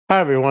Hi,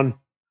 everyone.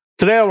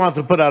 Today I want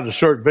to put out a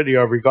short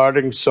video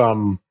regarding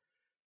some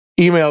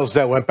emails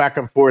that went back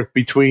and forth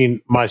between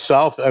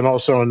myself and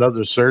also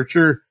another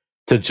searcher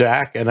to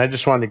Jack, and I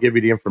just wanted to give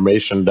you the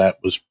information that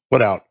was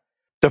put out.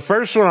 The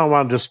first one I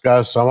want to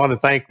discuss, I want to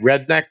thank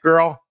Redneck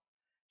Girl.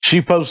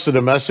 She posted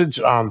a message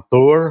on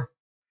Thor,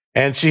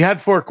 and she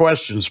had 4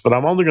 questions, but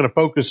I'm only going to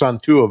focus on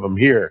 2 of them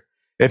here.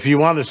 If you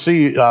want to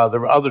see the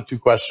other 2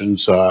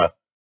 questions,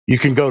 you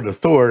can go to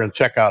Thor and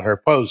check out her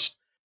post.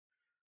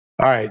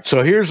 All right,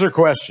 so here's her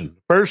question.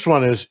 First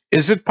one is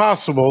it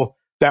possible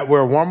that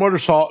where warm water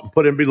salt and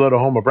put in below the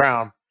home of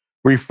brown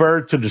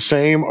referred to the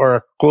same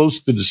or close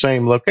to the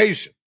same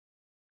location?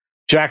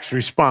 Jack's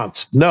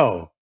response,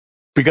 no,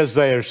 because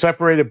they are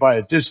separated by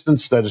a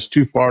distance that is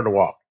too far to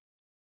walk.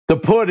 The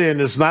put in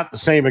is not the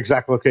same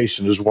exact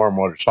location as warm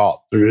water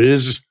salt. There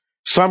is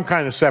some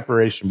kind of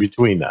separation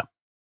between them.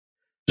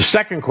 The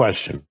second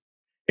question,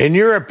 in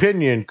your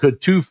opinion,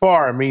 could too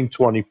far mean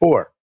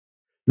 24?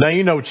 Now,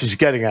 you know what she's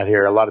getting at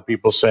here. A lot of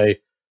people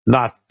say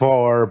not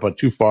far, but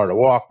too far to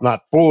walk,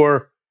 not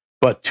 4,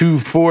 but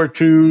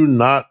 242,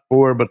 not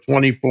 4, but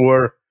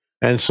 24,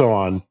 and so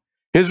on.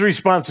 His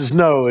response is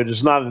no, it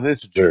is not an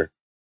integer.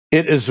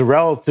 It is a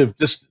relative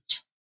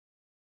distance.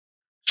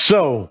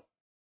 So,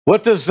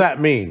 what does that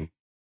mean?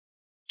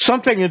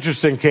 Something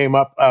interesting came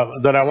up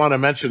that I want to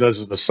mention as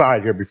an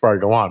aside here before I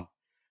go on.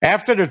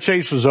 After the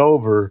chase was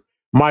over,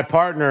 my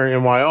partner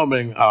in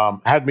Wyoming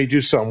had me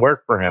do some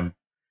work for him.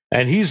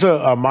 And he's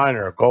a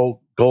miner, a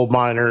gold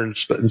miner, and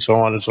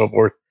so on and so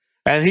forth.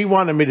 And he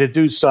wanted me to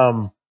do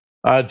some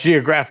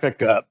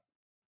geographic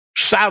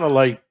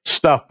satellite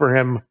stuff for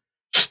him,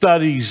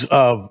 studies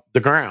of the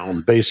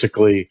ground,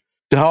 basically,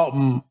 to help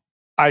him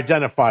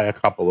identify a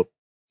couple of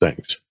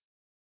things.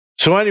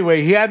 So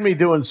anyway, he had me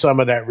doing some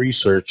of that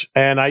research,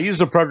 and I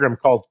used a program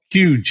called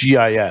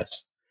QGIS.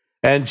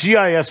 And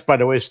GIS, by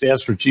the way,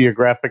 stands for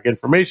Geographic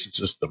Information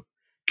System.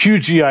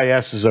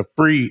 QGIS is a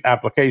free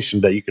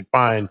application that you can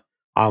find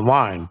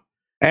online.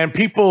 And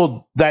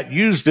people that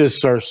use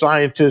this are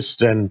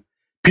scientists and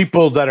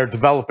people that are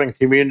developing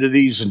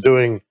communities and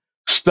doing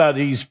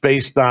studies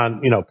based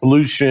on,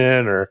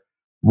 pollution or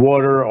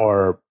water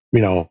or,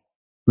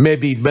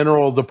 maybe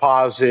mineral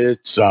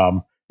deposits,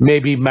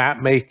 maybe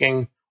map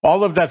making.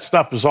 All of that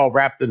stuff is all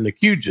wrapped in the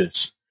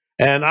QGIS.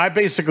 And I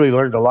basically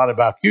learned a lot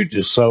about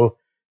QGIS. So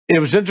it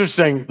was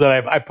interesting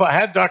that I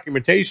had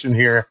documentation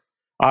here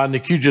on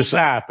the QGIS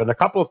app, and a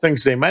couple of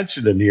things they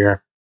mentioned in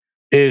here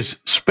is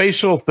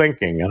spatial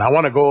thinking, and I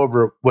want to go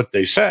over what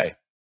they say.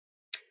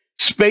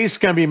 Space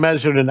can be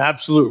measured in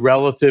absolute,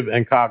 relative,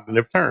 and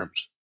cognitive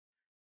terms.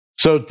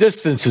 So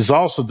distance is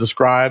also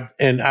described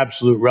in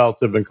absolute,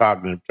 relative, and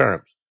cognitive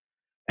terms.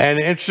 And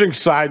an interesting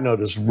side note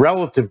is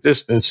relative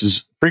distance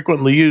is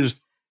frequently used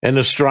in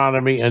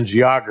astronomy and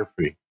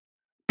geography.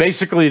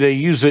 Basically, they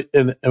use it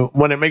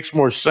when it makes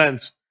more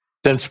sense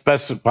than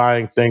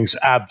specifying things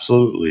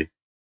absolutely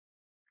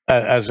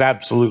as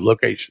absolute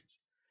locations.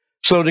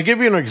 So to give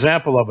you an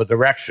example of a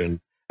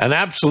direction, an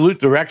absolute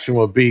direction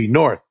would be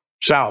north,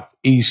 south,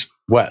 east,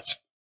 west,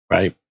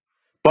 right?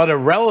 But a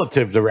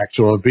relative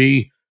direction would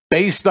be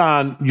based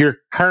on your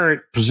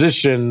current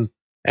position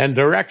and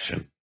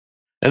direction.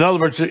 In other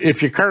words,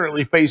 if you're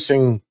currently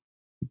facing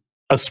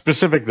a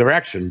specific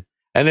direction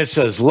and it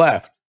says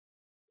left,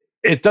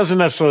 it doesn't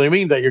necessarily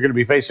mean that you're going to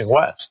be facing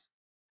west.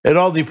 It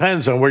all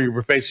depends on where you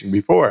were facing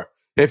before.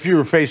 If you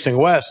were facing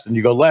west and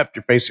you go left,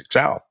 you're facing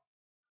south.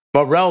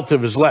 But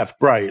relative is left,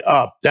 right,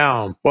 up,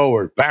 down,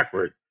 forward,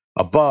 backward,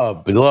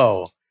 above,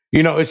 below.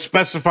 It's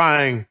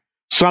specifying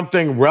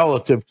something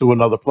relative to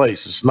another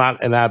place. It's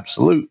not an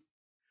absolute.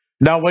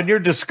 Now, when you're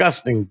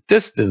discussing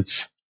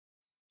distance,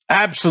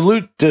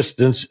 absolute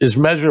distance is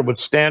measured with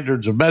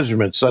standards of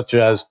measurement such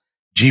as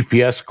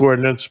GPS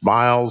coordinates,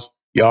 miles,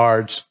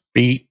 yards,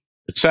 feet,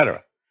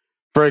 etc.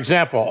 For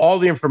example, all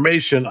the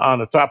information on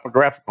a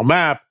topographical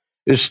map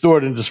is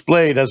stored and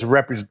displayed as a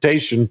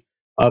representation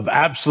of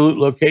absolute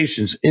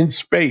locations in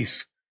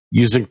space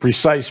using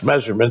precise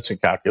measurements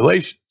and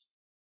calculations.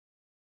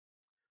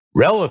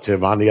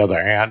 Relative, on the other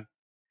hand,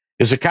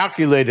 is a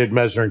calculated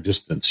measuring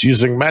distance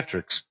using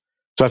metrics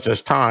such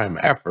as time,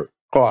 effort,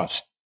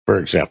 cost, for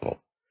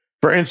example.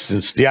 For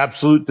instance, the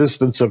absolute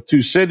distance of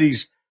 2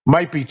 cities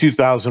might be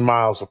 2,000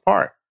 miles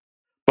apart,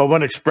 but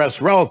when expressed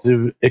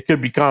relative, it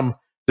could become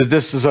the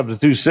distance of the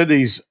 2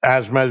 cities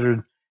as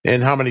measured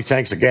in how many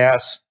tanks of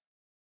gas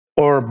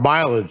or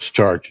mileage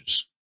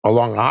charges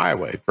along a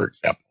highway, for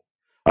example.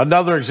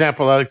 Another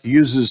example I like to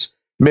use is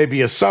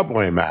maybe a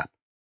subway map.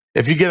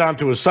 If you get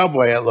onto a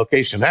subway at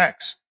location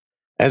X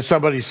and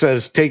somebody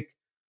says, take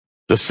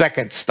the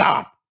second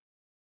stop,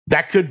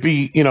 that could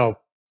be,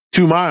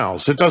 2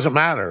 miles. It doesn't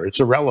matter. It's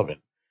irrelevant.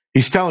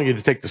 He's telling you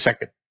to take the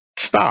second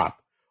stop.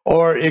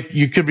 Or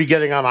you could be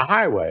getting on a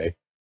highway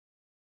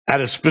at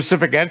a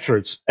specific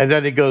entrance, and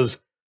then he goes,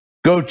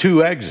 go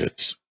 2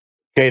 exits.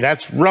 Okay,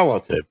 that's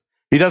relative.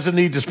 He doesn't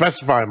need to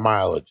specify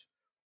mileage.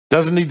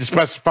 Doesn't need to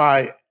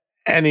specify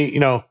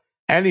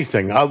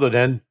anything other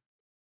than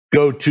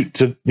go to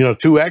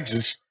 2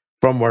 exits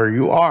from where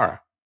you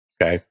are.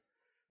 Okay.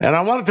 And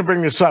I wanted to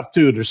bring this up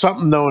too. There's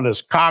something known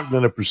as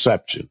cognitive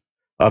perception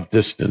of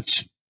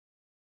distance.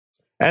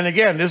 And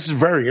again, this is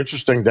very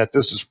interesting that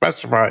this is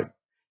specified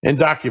in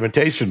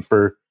documentation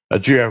for a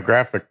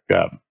geographic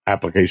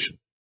application.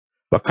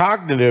 But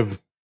cognitive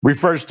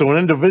refers to an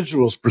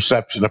individual's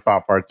perception of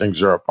how far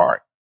things are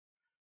apart.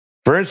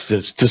 For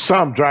instance, to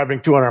some,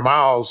 driving 200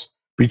 miles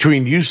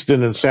between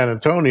Houston and San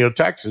Antonio,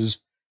 Texas,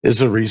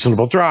 is a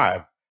reasonable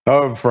drive.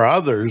 However, for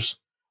others,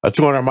 a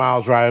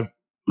 200-mile drive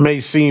may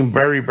seem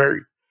very,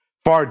 very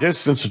far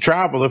distance to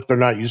travel if they're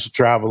not used to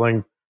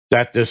traveling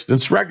that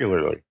distance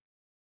regularly.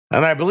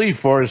 And I believe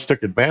Forrest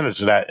took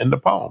advantage of that in the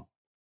poem,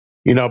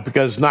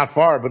 because not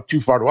far, but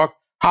too far to walk.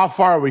 How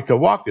far we could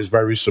walk is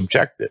very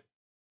subjective.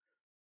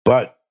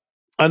 But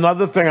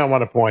another thing I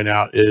want to point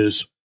out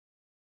is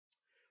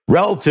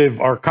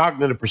relative or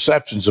cognitive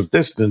perceptions of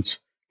distance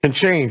can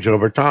change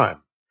over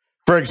time.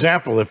 For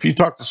example, if you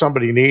talk to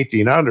somebody in the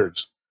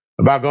 1800s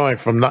about going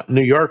from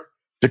New York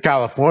to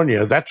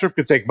California, that trip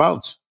could take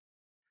months.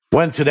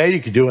 When today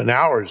you could do it in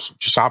hours,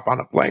 just hop on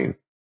a plane.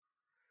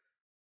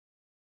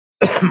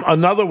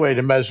 Another way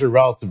to measure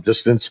relative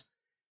distance,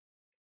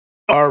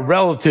 or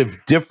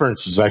relative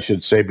differences, I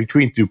should say,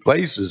 between two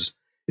places,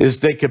 is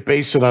they could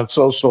base it on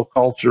social,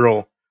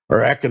 cultural,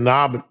 or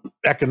economic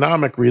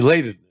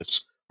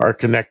relatedness or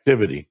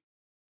connectivity.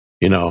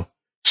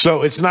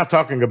 So it's not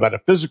talking about a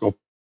physical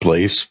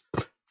place.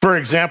 For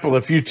example,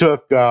 if you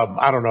took,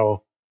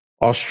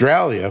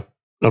 Australia,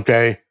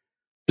 okay,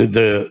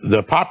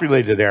 the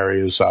populated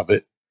areas of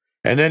it,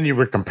 and then you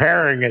were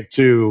comparing it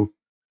to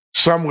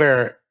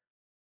somewhere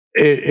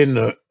in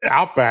the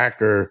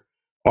outback or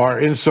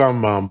in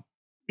some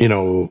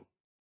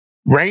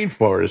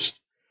rainforest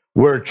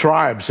where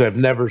tribes have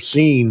never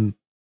seen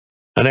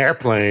an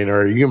airplane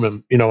or a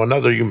human,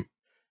 another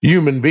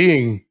human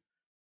being,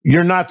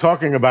 you're not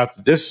talking about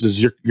the distance.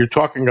 You're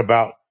talking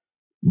about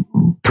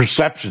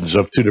perceptions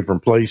of two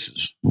different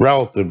places,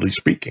 relatively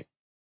speaking.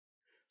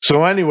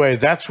 So anyway,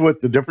 that's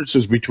what the difference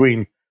is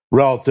between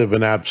relative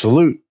and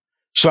absolute.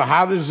 So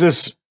how does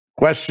this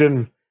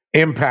question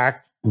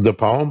impact the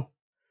poem?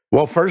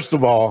 Well, first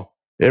of all,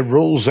 it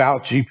rules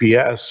out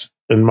GPS,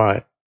 in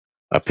my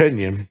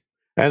opinion.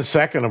 And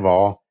second of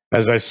all,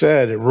 as I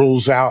said, it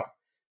rules out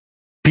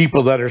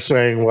people that are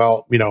saying,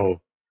 well,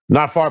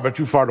 not far, but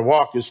too far to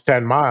walk is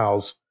 10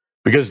 miles,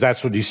 because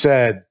that's what he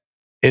said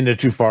in the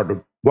Too Far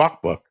to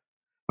Walk book.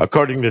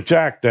 According to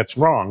Jack, that's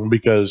wrong,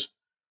 because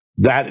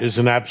that is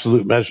an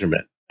absolute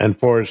measurement. And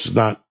Forrest is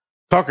not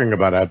talking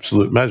about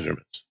absolute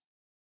measurements.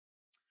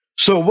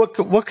 So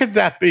what could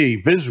that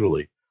be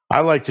visually?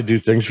 I like to do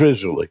things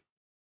visually.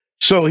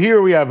 So here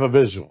we have a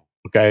visual,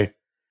 okay?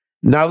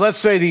 Now let's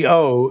say the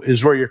O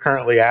is where you're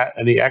currently at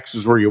and the X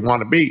is where you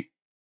want to be,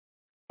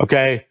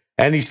 okay?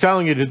 And he's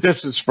telling you the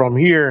distance from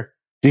here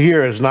to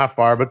here is not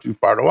far, but too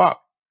far to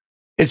walk.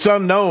 It's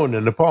unknown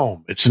in the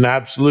poem. It's an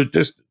absolute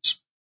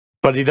distance,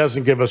 but he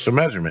doesn't give us a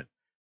measurement.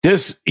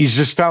 He's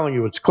just telling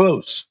you it's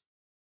close.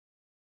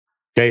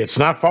 Okay, it's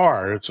not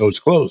far, so it's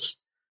close,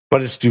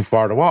 but it's too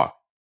far to walk.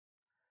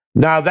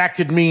 Now that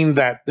could mean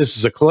that this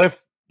is a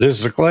cliff,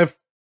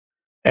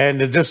 and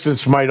the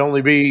distance might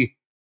only be,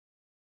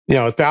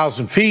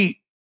 1,000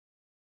 feet,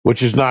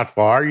 which is not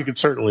far. You could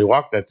certainly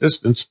walk that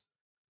distance,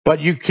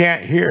 but you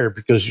can't hear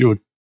because you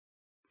would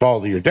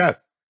fall to your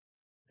death.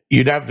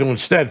 You'd have to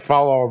instead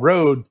follow a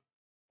road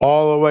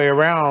all the way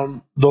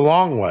around the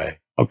long way,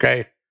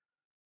 okay?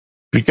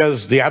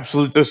 Because the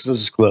absolute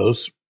distance is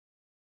close,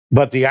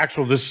 but the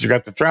actual distance you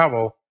got to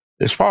travel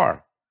is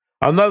far.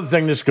 Another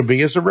thing this could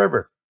be is a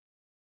river.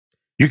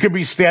 You could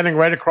be standing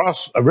right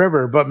across a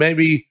river, but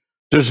maybe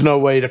there's no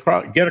way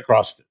to get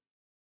across it.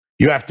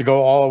 You have to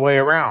go all the way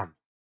around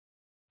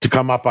to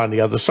come up on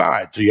the other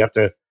side. So you have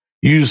to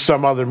use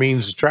some other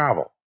means of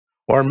travel.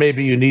 Or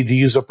maybe you need to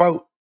use a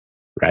boat,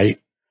 right?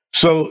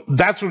 So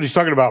that's what he's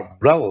talking about,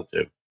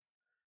 relative.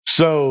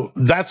 So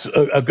that's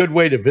a good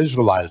way to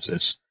visualize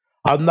this.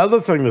 Another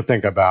thing to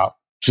think about,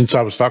 since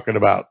I was talking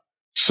about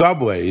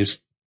subways,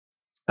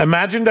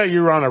 imagine that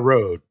you're on a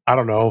road. I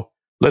don't know,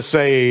 let's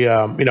say,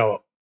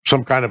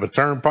 some kind of a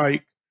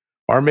turnpike,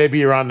 or maybe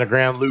you're on the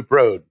Grand Loop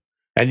Road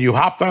and you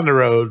hopped on the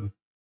road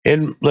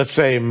in, let's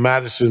say,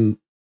 Mammoth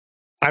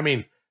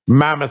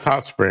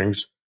Hot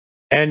Springs,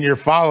 and you're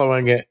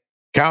following it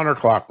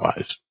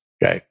counterclockwise.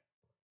 Okay.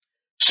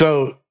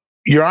 So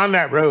you're on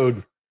that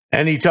road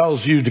and he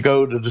tells you to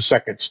go to the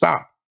second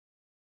stop.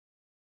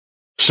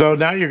 So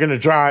now you're going to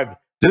drive.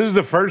 This is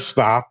the first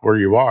stop where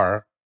you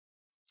are,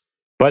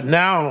 but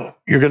now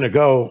you're going to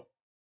go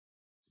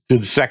to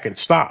the second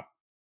stop.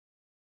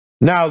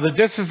 Now, the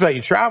distance that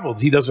you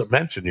traveled, he doesn't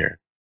mention here.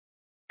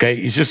 Okay.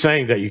 He's just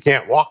saying that you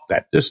can't walk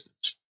that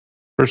distance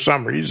for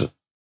some reason.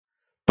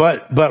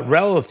 But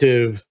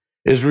relative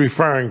is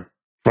referring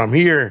from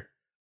here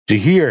to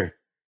here.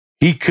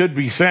 He could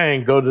be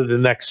saying go to the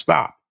next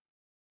stop.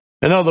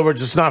 In other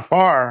words, it's not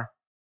far.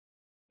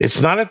 It's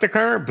not at the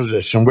current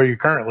position where you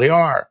currently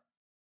are.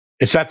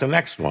 It's at the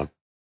next one.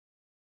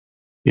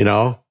 And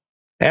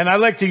I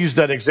like to use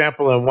that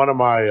example in one of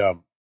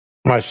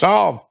my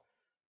solve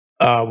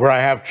where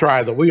I have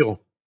try the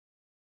wheel.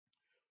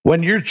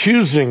 When you're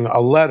choosing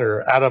a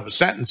letter out of a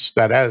sentence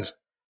that has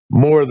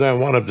more than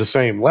one of the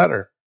same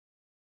letter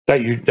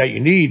that you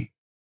need,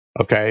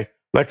 okay,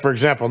 like for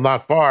example,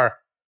 not far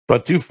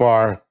but too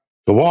far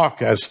to walk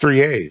has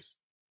 3 A's.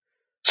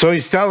 So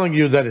he's telling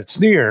you that it's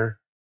near,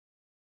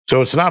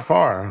 so it's not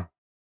far,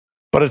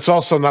 but it's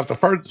also not the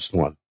furthest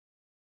one.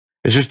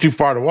 It's just too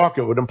far to walk.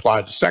 It would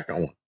imply the second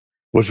one,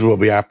 which is what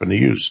we happen to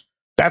use.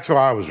 That's what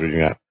I was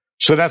reading at.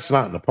 So that's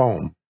not in the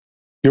poem.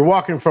 You're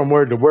walking from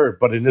word to word,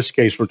 but in this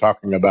case, we're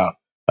talking about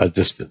a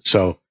distance.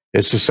 So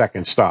it's the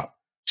second stop.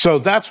 So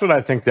that's what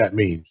I think that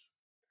means.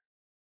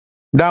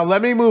 Now,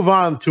 let me move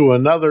on to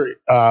another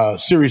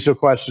series of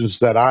questions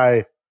that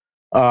I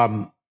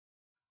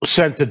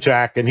sent to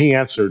Jack, and he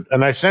answered.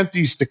 And I sent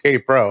these to K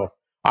Pro.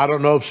 I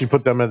don't know if she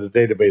put them in the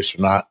database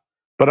or not,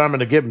 but I'm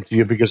going to give them to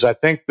you because I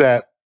think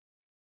that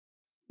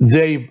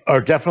they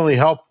are definitely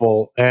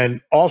helpful.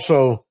 And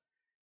also,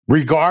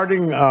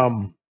 regarding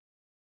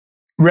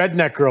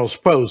Redneck Girl's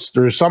post,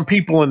 there are some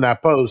people in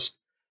that post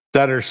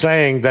that are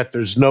saying that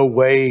there's no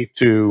way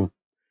to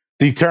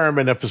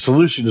determine if a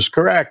solution is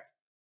correct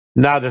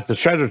now that the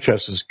treasure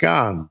chest is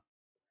gone.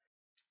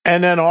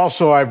 And then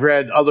also, I've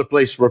read other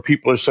places where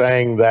people are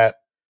saying that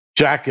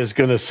Jack is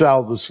going to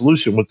sell the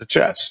solution with the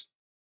chest.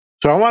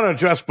 So I want to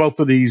address both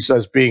of these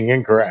as being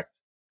incorrect.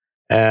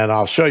 And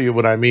I'll show you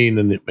what I mean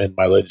in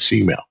my latest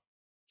email.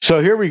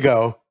 So here we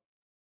go.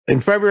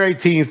 In February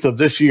 18th of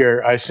this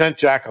year, I sent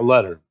Jack a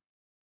letter.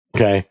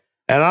 Okay.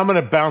 And I'm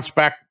going to bounce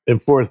back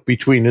and forth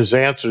between his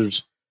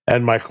answers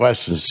and my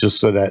questions just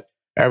so that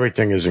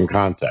everything is in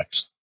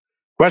context.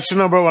 Question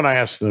number one, I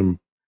asked him,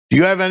 do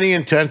you have any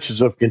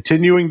intentions of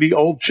continuing the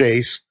old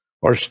chase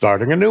or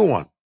starting a new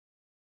one?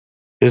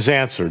 His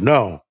answer,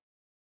 no.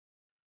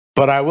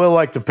 But I will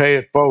like to pay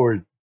it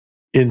forward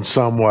in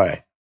some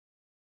way.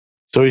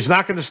 So he's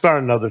not going to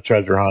start another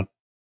treasure hunt.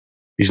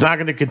 He's not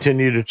going to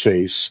continue to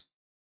chase.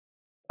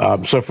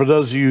 So for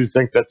those of you who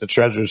think that the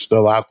treasure is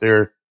still out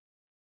there,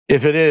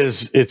 if it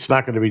is, it's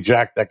not going to be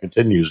Jack that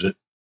continues it,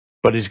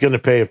 but he's going to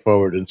pay it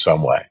forward in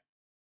some way.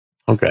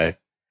 Okay.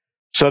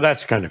 So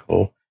that's kind of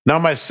cool. Now,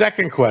 my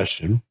second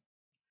question,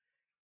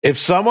 if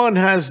someone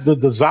has the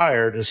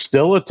desire to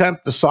still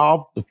attempt to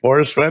solve the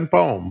Forest Fen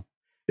poem,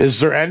 is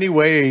there any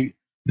way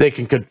they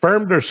can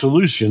confirm their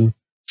solution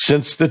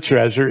since the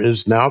treasure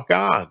is now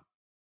gone?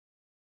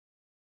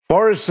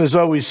 Forrest has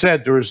always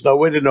said there is no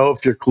way to know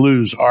if your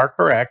clues are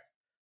correct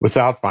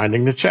without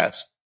finding the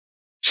chest.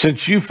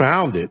 Since you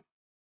found it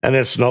and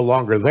it's no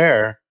longer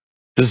there,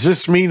 does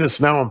this mean it's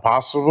now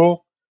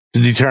impossible to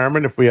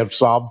determine if we have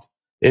solved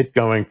it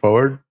going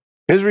forward?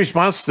 His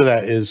response to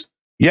that is,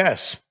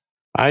 yes,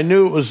 I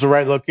knew it was the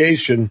right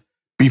location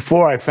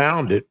before I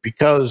found it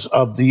because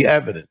of the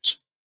evidence.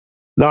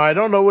 Now, I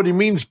don't know what he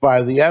means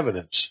by the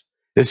evidence.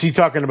 Is he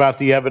talking about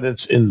the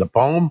evidence in the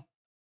poem?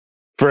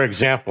 For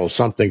example,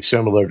 something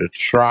similar to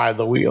try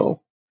the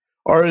wheel?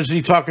 Or is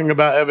he talking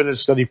about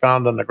evidence that he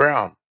found on the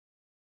ground?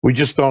 We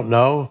just don't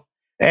know.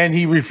 And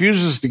he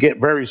refuses to get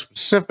very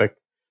specific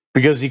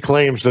because he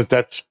claims that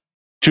that's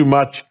too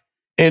much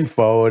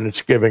info and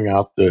it's giving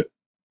out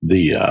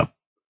the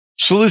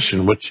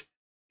solution, which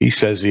he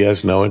says he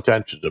has no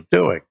intentions of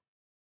doing.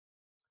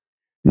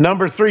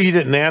 Number three, he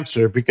didn't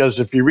answer because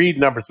if you read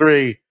number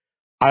three,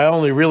 I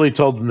only really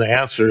told him to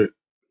answer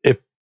if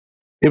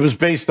it was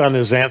based on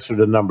his answer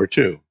to number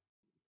two.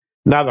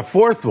 Now, the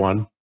fourth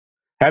one,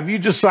 have you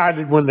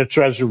decided when the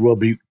treasure will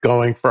be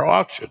going for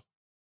auction?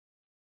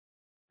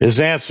 His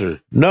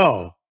answer,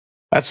 no.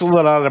 That's a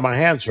little out of my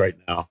hands right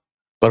now,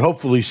 but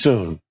hopefully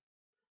soon.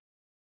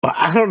 But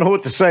I don't know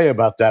what to say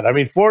about that. I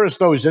mean,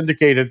 Forrest always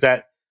indicated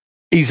that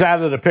he's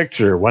out of the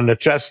picture. When the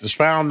chest is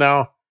found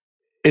now,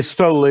 it's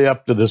totally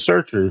up to the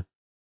searcher,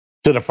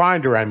 to the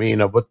finder, I mean,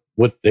 of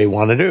what they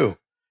want to do.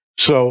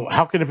 So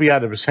how can it be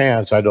out of his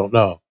hands? I don't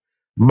know.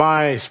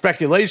 My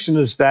speculation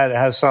is that it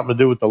has something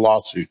to do with the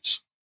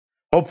lawsuits.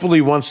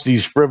 Hopefully, once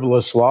these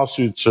frivolous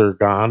lawsuits are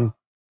gone,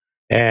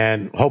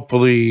 and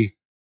hopefully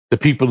the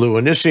people who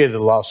initiated the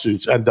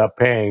lawsuits end up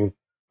paying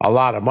a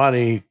lot of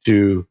money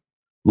to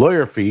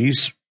lawyer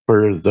fees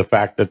for the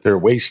fact that they're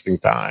wasting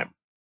time.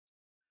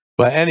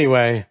 But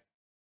anyway,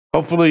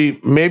 hopefully,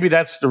 maybe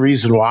that's the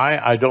reason why.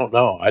 I don't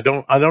know. I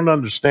don't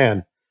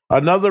understand.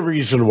 Another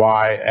reason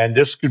why, and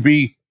this could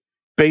be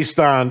based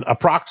on a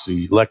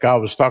proxy, like I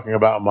was talking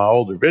about in my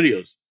older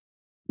videos.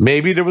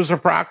 Maybe there was a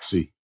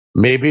proxy.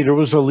 Maybe there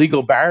was a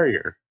legal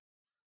barrier.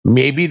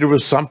 Maybe there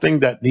was something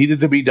that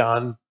needed to be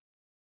done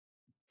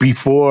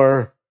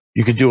before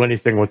you could do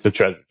anything with the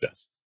treasure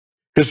chest.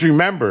 Because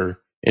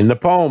remember, in the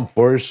poem,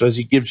 Forrest says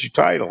he gives you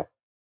title.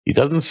 He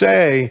doesn't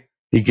say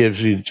he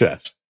gives you the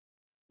chest.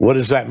 What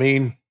does that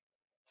mean?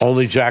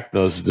 Only Jack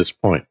knows at this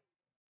point.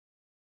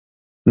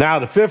 Now,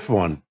 the fifth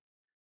one.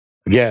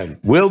 Again,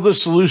 will the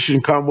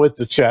solution come with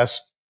the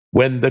chest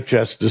when the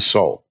chest is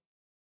sold?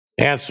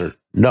 Answer,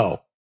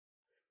 no.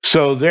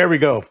 So there we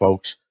go,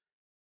 folks.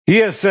 He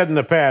has said in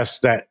the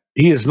past that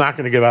he is not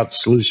going to give out the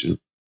solution.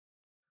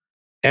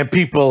 And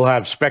people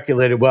have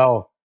speculated,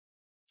 well,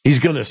 he's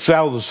going to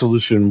sell the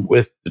solution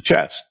with the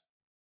chest.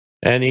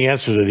 And he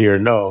answered it here,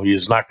 no, he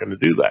is not going to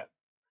do that.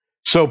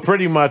 So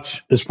pretty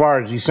much, as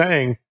far as he's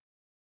saying,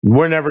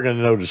 we're never going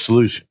to know the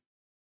solution.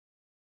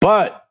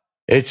 But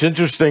it's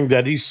interesting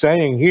that he's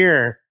saying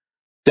here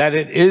that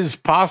it is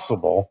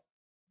possible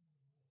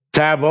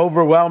to have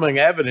overwhelming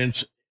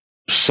evidence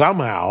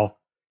somehow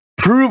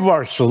prove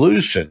our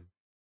solution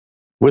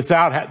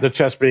without the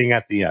chest being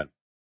at the end.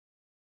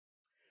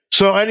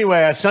 So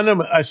anyway, I sent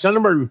him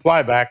a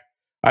reply back.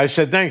 I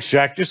said, thanks,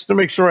 Jack. Just to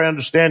make sure I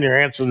understand your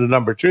answer to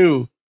number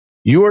 2,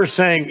 you are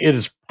saying it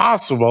is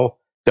possible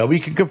that we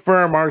can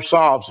confirm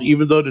ourselves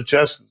even though the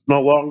chest is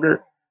no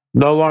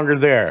longer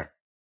there,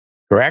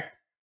 correct?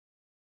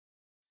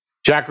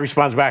 Jack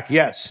responds back,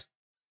 yes.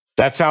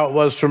 That's how it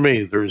was for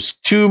me. There's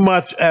too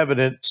much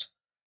evidence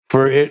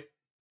for it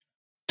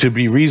to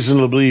be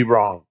reasonably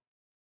wrong.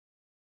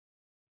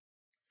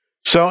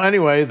 So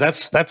anyway,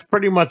 that's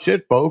pretty much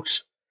it,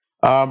 folks.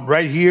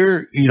 Right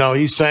here,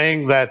 he's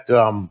saying that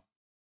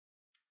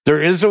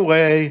there is a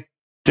way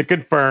to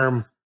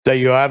confirm that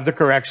you have the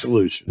correct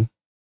solution,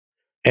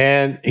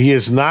 and he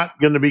is not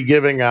going to be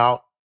giving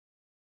out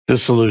the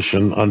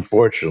solution,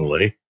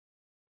 unfortunately.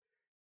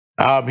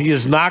 He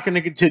is not going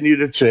to continue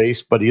to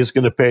chase, but he is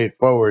going to pay it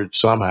forward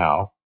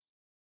somehow.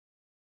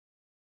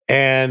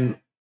 And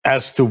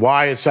as to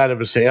why it's out of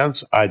his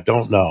hands, I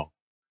don't know.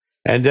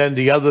 And then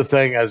the other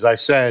thing, as I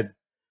said,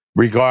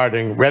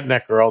 regarding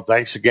Redneck Girl,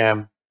 thanks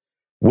again.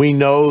 We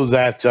know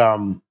that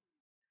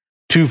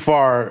too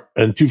far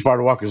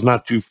to walk is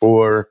not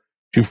 2-4,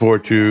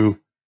 2-4-2.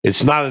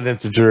 It's not an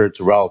integer, it's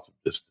a relative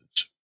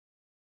distance.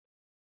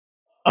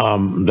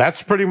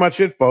 That's pretty much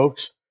it,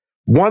 folks.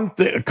 One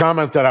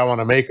comment that I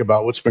want to make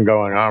about what's been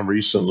going on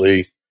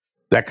recently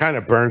that kind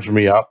of burns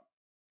me up.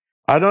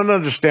 I don't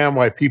understand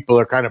why people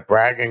are kind of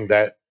bragging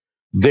that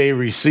they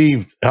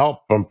received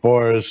help from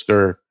Forrest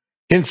or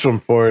hints from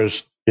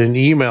Forrest in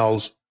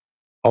emails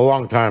a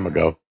long time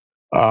ago.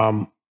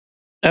 And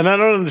I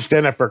don't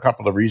understand that for a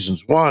couple of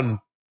reasons. One,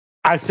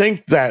 I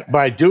think that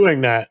by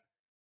doing that,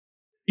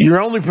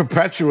 you're only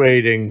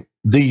perpetuating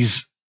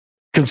these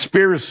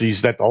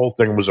conspiracies that the whole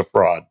thing was a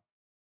fraud.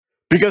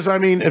 Because, I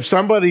mean, if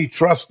somebody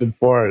trusted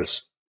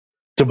Forrest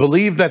to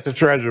believe that the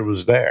treasure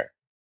was there,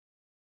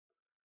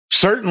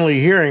 certainly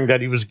hearing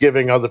that he was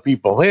giving other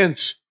people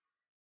hints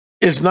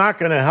is not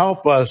going to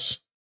help us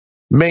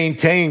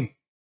maintain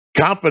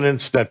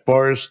confidence that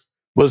Forrest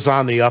was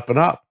on the up and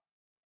up.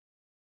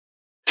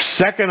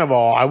 Second of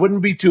all, I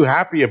wouldn't be too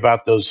happy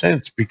about those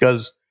hints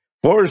because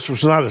Forrest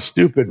was not a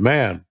stupid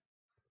man.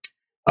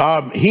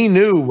 He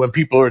knew when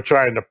people were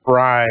trying to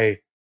pry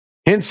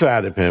hints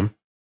out of him,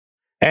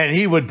 and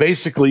he would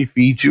basically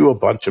feed you a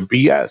bunch of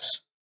BS.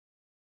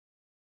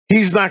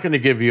 He's not going to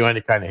give you any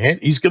kind of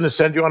hint. He's going to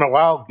send you on a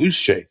wild goose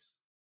chase.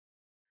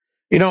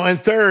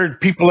 And third,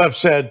 people have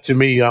said to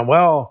me,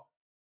 well,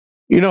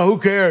 who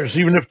cares?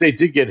 Even if they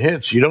did get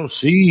hints, you don't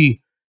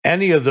see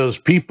any of those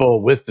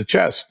people with the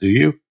chest, do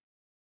you?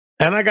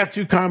 And I got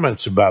 2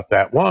 comments about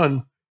that.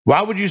 One,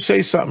 why would you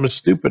say something as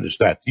stupid as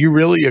that? Do you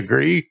really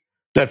agree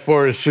that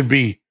Forrest should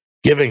be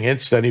giving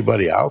hints to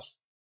anybody else?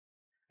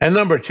 And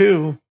number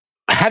 2,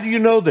 how do you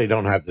know they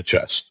don't have the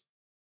chest?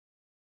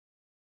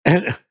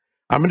 And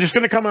I'm just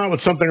going to come out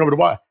with something over the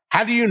wire.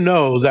 How do you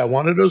know that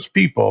one of those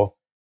people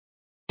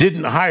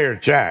didn't hire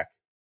Jack?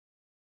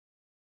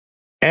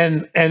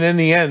 And in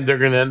the end, they're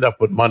going to end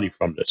up with money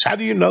from this. How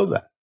do you know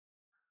that?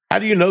 How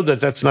do you know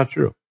that that's not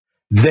true?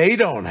 They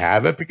don't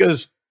have it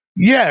because,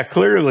 yeah,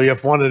 clearly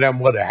if one of them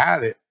would have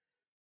had it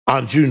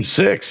on June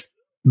 6th,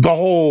 the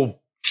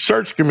whole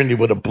search committee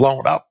would have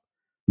blown up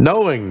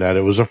knowing that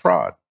it was a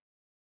fraud.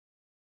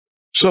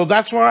 So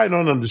that's why I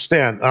don't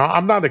understand.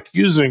 I'm not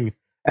accusing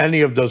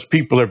any of those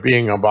people of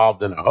being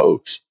involved in a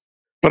hoax,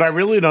 but I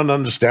really don't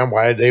understand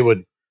why they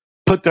would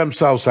put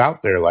themselves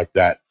out there like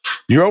that.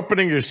 You're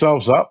opening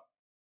yourselves up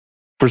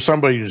for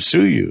somebody to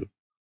sue you.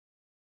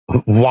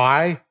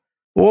 Why?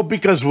 Well,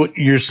 because what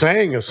you're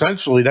saying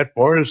essentially that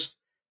Forrest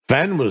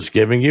Fenn was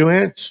giving you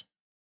hints.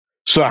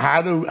 So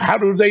how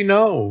do they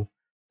know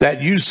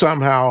that you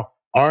somehow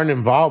aren't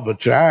involved with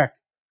Jack?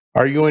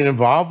 Are you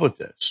involved with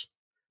this?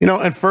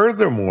 And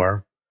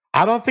furthermore,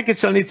 I don't think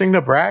it's anything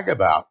to brag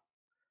about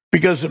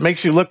because it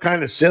makes you look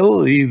kind of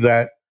silly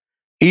that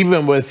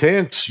even with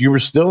hints, you were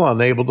still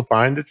unable to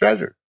find the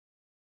treasure.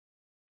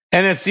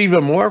 And it's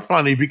even more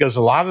funny because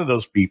a lot of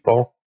those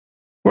people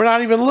were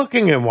not even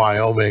looking in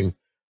Wyoming.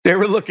 They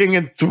were looking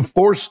into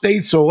 4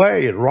 states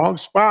away at the wrong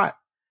spot.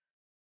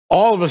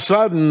 All of a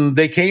sudden,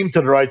 they came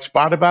to the right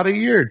spot about a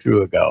year or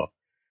 2 ago.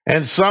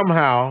 And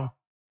somehow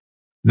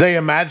they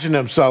imagined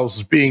themselves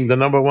as being the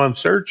number 1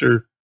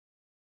 searcher.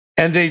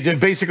 And they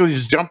basically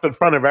just jumped in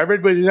front of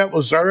everybody that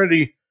was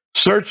already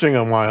searching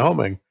in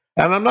Wyoming.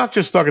 And I'm not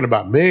just talking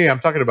about me. I'm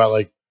talking about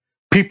like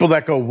people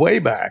that go way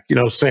back.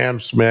 Sam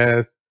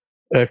Smith,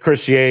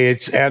 Chris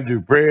Yates, Andrew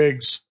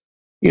Briggs.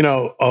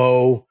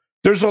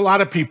 There's a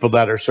lot of people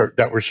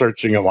that were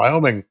searching in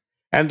Wyoming,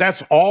 and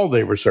that's all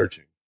they were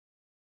searching.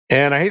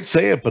 And I hate to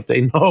say it, but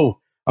they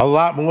know a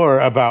lot more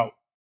about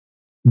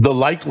the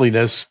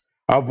likeliness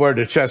of where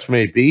the chest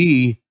may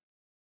be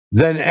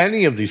than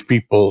any of these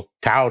people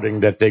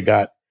touting that they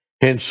got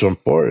hints from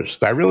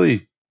Forrest. I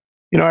really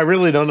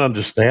don't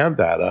understand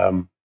that.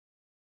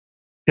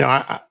 You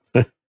know,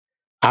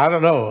 I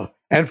don't know.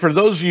 And for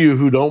those of you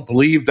who don't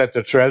believe that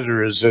the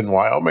treasure is in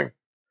Wyoming,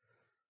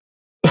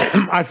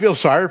 I feel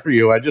sorry for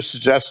you. I just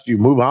suggest you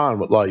move on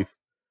with life.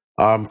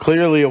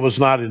 Clearly, it was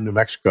not in New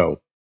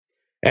Mexico.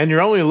 And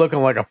you're only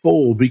looking like a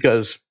fool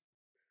because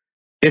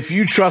if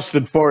you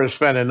trusted Forrest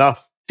Fenn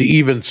enough to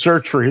even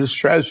search for his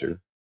treasure,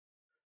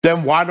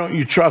 then why don't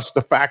you trust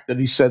the fact that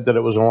he said that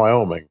it was in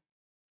Wyoming?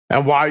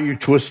 And why are you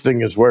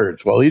twisting his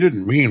words? Well, he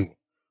didn't mean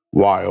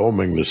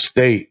Wyoming, the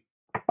state.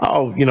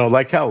 Oh,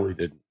 like hell he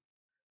didn't.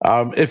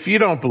 If you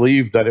don't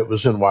believe that it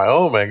was in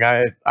Wyoming,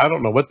 I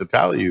don't know what to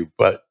tell you,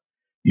 but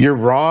you're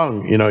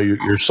wrong.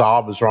 Your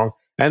solve is wrong.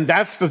 And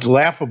that's the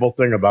laughable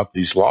thing about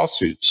these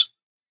lawsuits.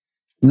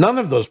 None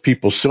of those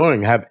people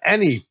suing have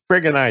any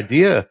friggin'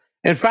 idea.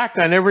 In fact,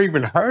 I never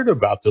even heard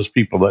about those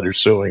people that are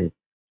suing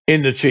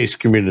in the Chase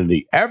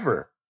community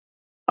ever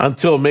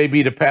until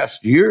maybe the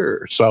past year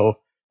or so,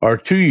 or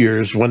 2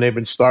 years, when they've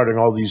been starting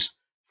all these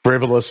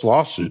frivolous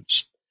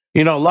lawsuits.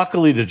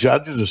 Luckily the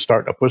judges are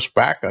starting to push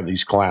back on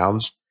these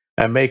clowns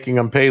and making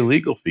them pay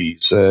legal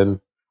fees. And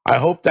I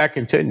hope that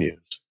continues.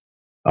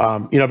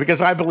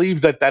 Because I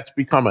believe that that's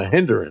become a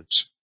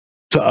hindrance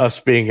to us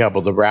being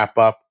able to wrap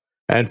up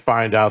and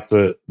find out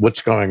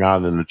what's going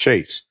on in the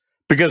chase.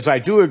 Because I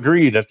do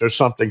agree that there's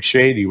something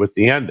shady with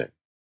the ending.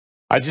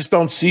 I just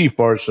don't see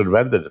Forrest would have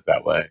ended it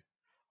that way.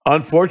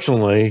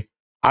 Unfortunately,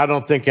 I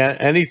don't think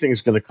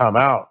anything's going to come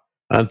out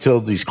until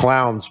these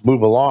clowns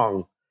move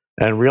along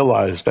and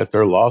realize that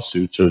their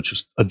lawsuits are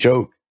just a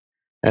joke.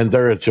 And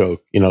they're a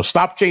joke.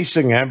 Stop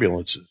chasing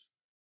ambulances.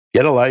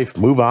 Get a life,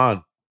 move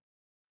on.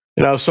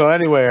 So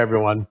anyway,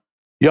 everyone,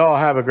 y'all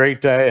have a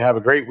great day, have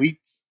a great week,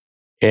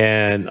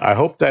 and I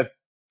hope that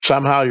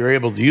somehow you're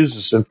able to use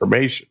this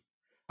information.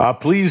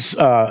 Please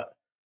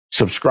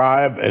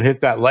subscribe and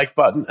hit that like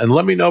button, and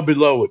let me know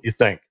below what you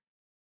think.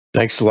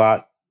 Thanks a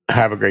lot.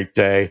 Have a great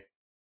day.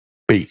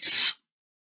 Peace.